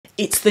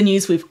It's the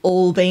news we've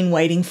all been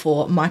waiting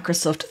for.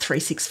 Microsoft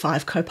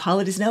 365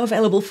 Copilot is now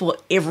available for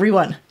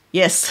everyone.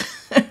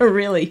 Yes,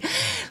 really.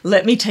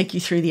 Let me take you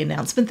through the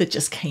announcement that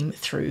just came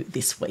through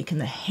this week. And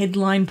the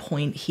headline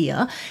point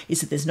here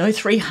is that there's no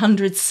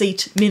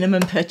 300-seat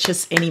minimum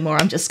purchase anymore.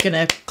 I'm just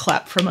going to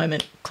clap for a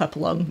moment. Clap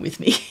along with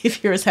me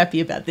if you're as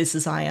happy about this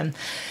as I am.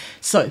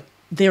 So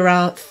there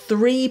are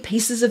three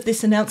pieces of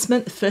this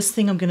announcement. The first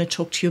thing I'm going to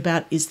talk to you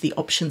about is the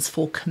options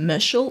for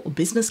commercial or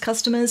business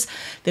customers.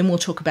 Then we'll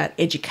talk about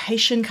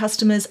education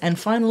customers. And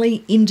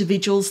finally,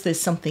 individuals. There's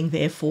something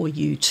there for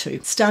you too.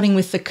 Starting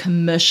with the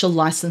commercial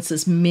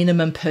licenses,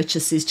 minimum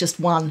purchase is just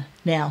one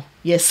now.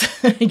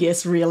 Yes,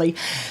 yes, really.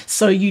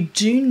 So you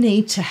do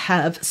need to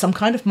have some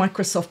kind of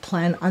Microsoft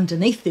plan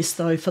underneath this,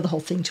 though, for the whole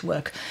thing to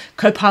work.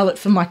 Copilot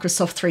for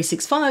Microsoft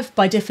 365,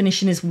 by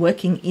definition, is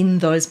working in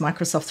those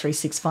Microsoft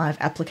 365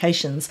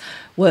 applications: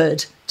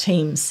 Word,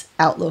 Teams,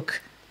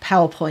 Outlook,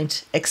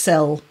 PowerPoint,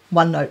 Excel,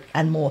 OneNote,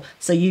 and more.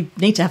 So you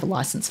need to have a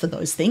license for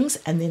those things.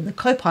 And then the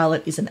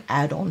Copilot is an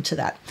add-on to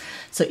that.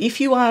 So if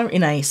you are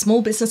in a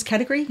small business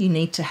category, you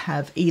need to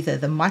have either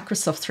the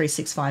Microsoft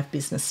 365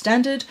 Business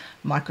Standard,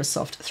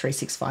 Microsoft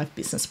 365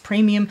 Business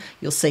Premium.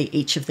 You'll see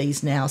each of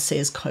these now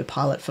says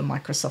Copilot for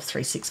Microsoft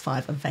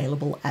 365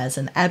 available as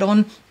an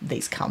add-on.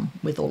 These come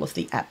with all of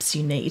the apps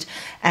you need.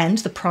 And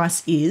the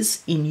price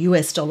is in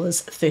US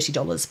dollars,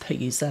 $30 per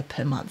user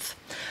per month.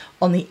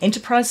 On the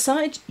enterprise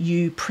side,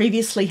 you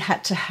previously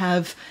had to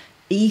have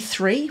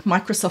E3,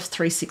 Microsoft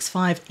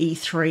 365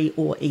 E3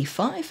 or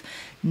E5.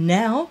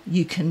 Now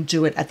you can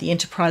do it at the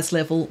enterprise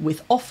level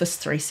with Office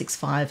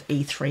 365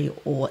 E3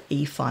 or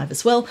E5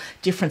 as well.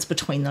 Difference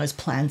between those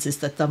plans is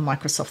that the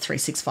Microsoft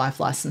 365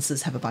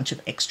 licenses have a bunch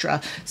of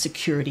extra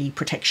security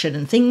protection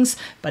and things,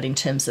 but in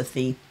terms of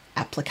the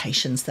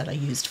applications that are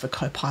used for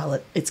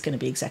Copilot, it's going to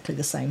be exactly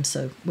the same.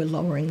 So we're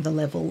lowering the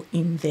level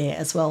in there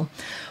as well.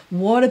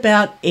 What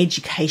about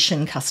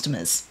education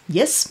customers?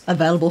 Yes,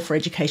 available for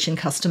education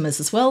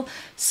customers as well.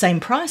 Same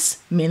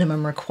price.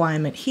 Minimum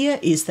requirement here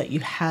is that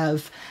you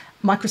have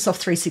Microsoft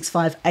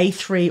 365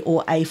 A3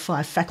 or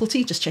A5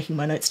 faculty, just checking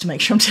my notes to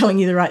make sure I'm telling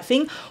you the right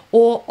thing,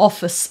 or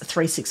Office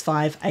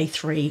 365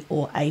 A3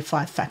 or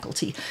A5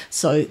 faculty.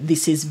 So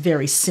this is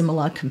very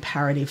similar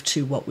comparative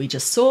to what we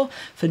just saw.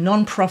 For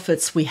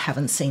non-profits, we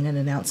haven't seen an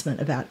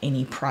announcement about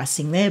any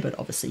pricing there, but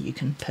obviously you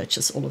can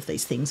purchase all of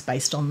these things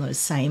based on those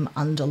same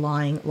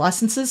underlying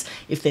licenses.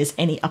 If there's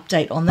any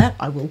update on that,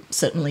 I will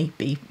certainly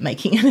be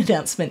making an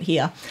announcement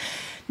here.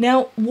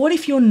 Now, what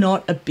if you're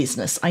not a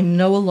business? I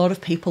know a lot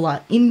of people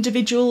are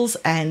individuals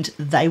and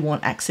they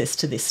want access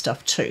to this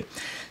stuff too.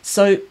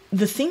 So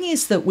the thing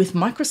is that with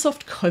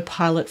Microsoft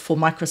Copilot for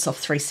Microsoft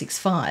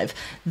 365,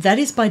 that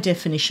is by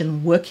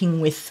definition working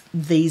with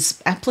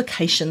these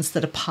applications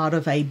that are part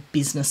of a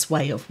business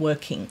way of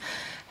working.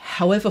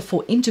 However,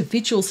 for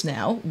individuals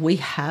now, we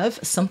have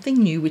something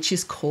new which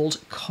is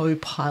called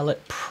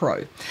Copilot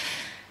Pro.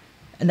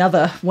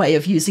 Another way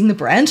of using the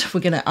brand, we're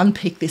going to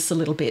unpick this a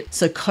little bit.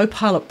 So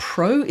Copilot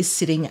Pro is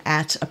sitting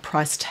at a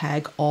price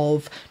tag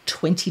of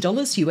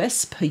 $20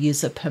 US per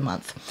user per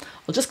month.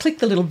 I'll just click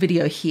the little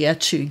video here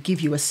to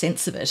give you a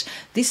sense of it.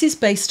 This is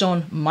based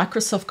on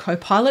Microsoft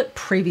Copilot,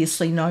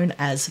 previously known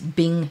as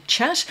Bing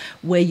Chat,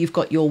 where you've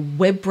got your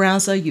web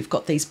browser, you've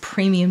got these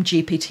premium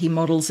GPT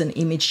models and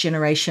image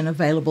generation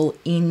available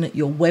in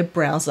your web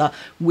browser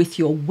with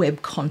your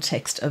web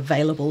context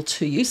available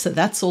to you. So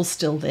that's all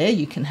still there.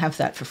 You can have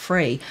that for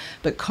free.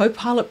 But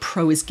Copilot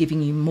Pro is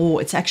giving you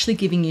more. It's actually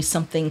giving you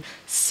something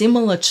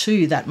similar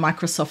to that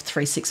Microsoft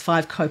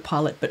 365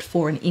 Copilot, but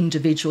for an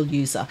individual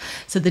user.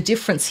 So the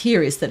difference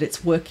here is that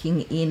it's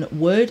working in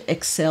Word,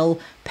 Excel,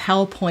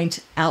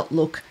 PowerPoint,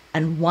 Outlook,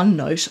 and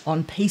OneNote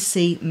on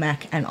PC,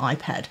 Mac, and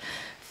iPad.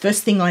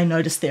 First thing I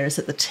noticed there is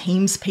that the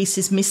Teams piece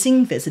is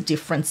missing. There's a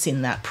difference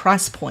in that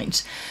price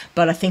point,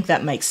 but I think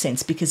that makes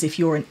sense because if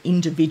you're an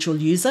individual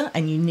user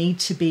and you need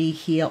to be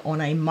here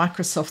on a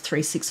Microsoft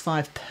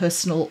 365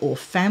 personal or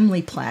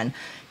family plan,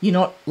 you're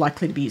not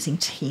likely to be using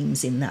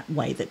Teams in that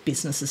way that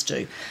businesses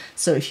do.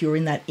 So if you're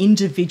in that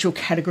individual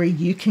category,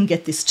 you can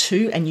get this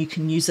too, and you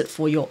can use it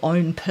for your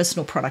own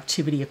personal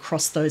productivity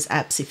across those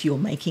apps if you're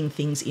making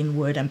things in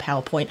Word and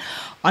PowerPoint.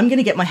 I'm going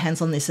to get my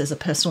hands on this as a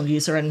personal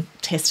user and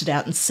test it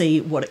out and see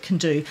what it can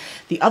do.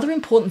 The other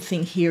important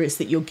thing here is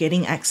that you're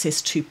getting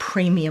access to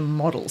premium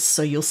models.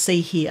 So you'll see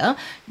here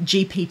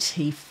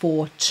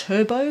GPT-4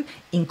 Turbo,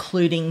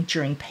 including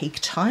during peak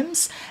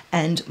times,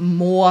 and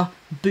more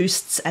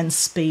boosts and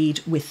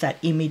speed with that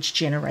image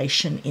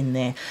generation in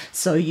there.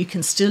 So you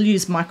can still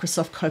use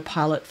Microsoft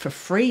Copilot for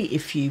free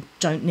if you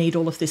don't need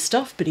all of this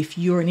stuff, but if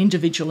you're an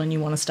individual and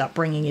you want to start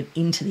bringing it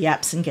into the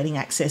apps and getting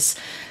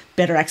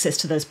better access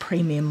to those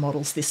premium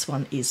models, this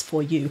one is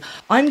for you.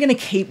 I'm going to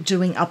keep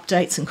doing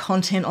updates and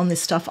content on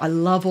this stuff. I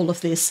love all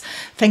of this.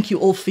 Thank you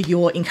all for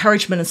your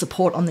encouragement and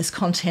support on this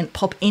content.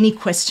 Pop any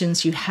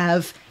questions you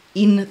have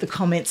in the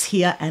comments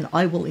here, and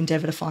I will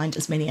endeavour to find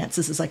as many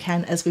answers as I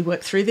can as we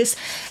work through this.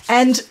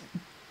 And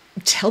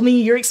tell me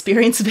your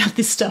experience about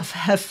this stuff.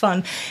 Have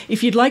fun.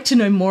 If you'd like to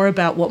know more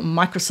about what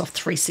Microsoft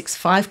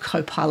 365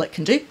 Copilot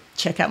can do,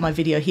 check out my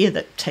video here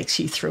that takes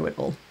you through it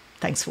all.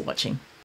 Thanks for watching.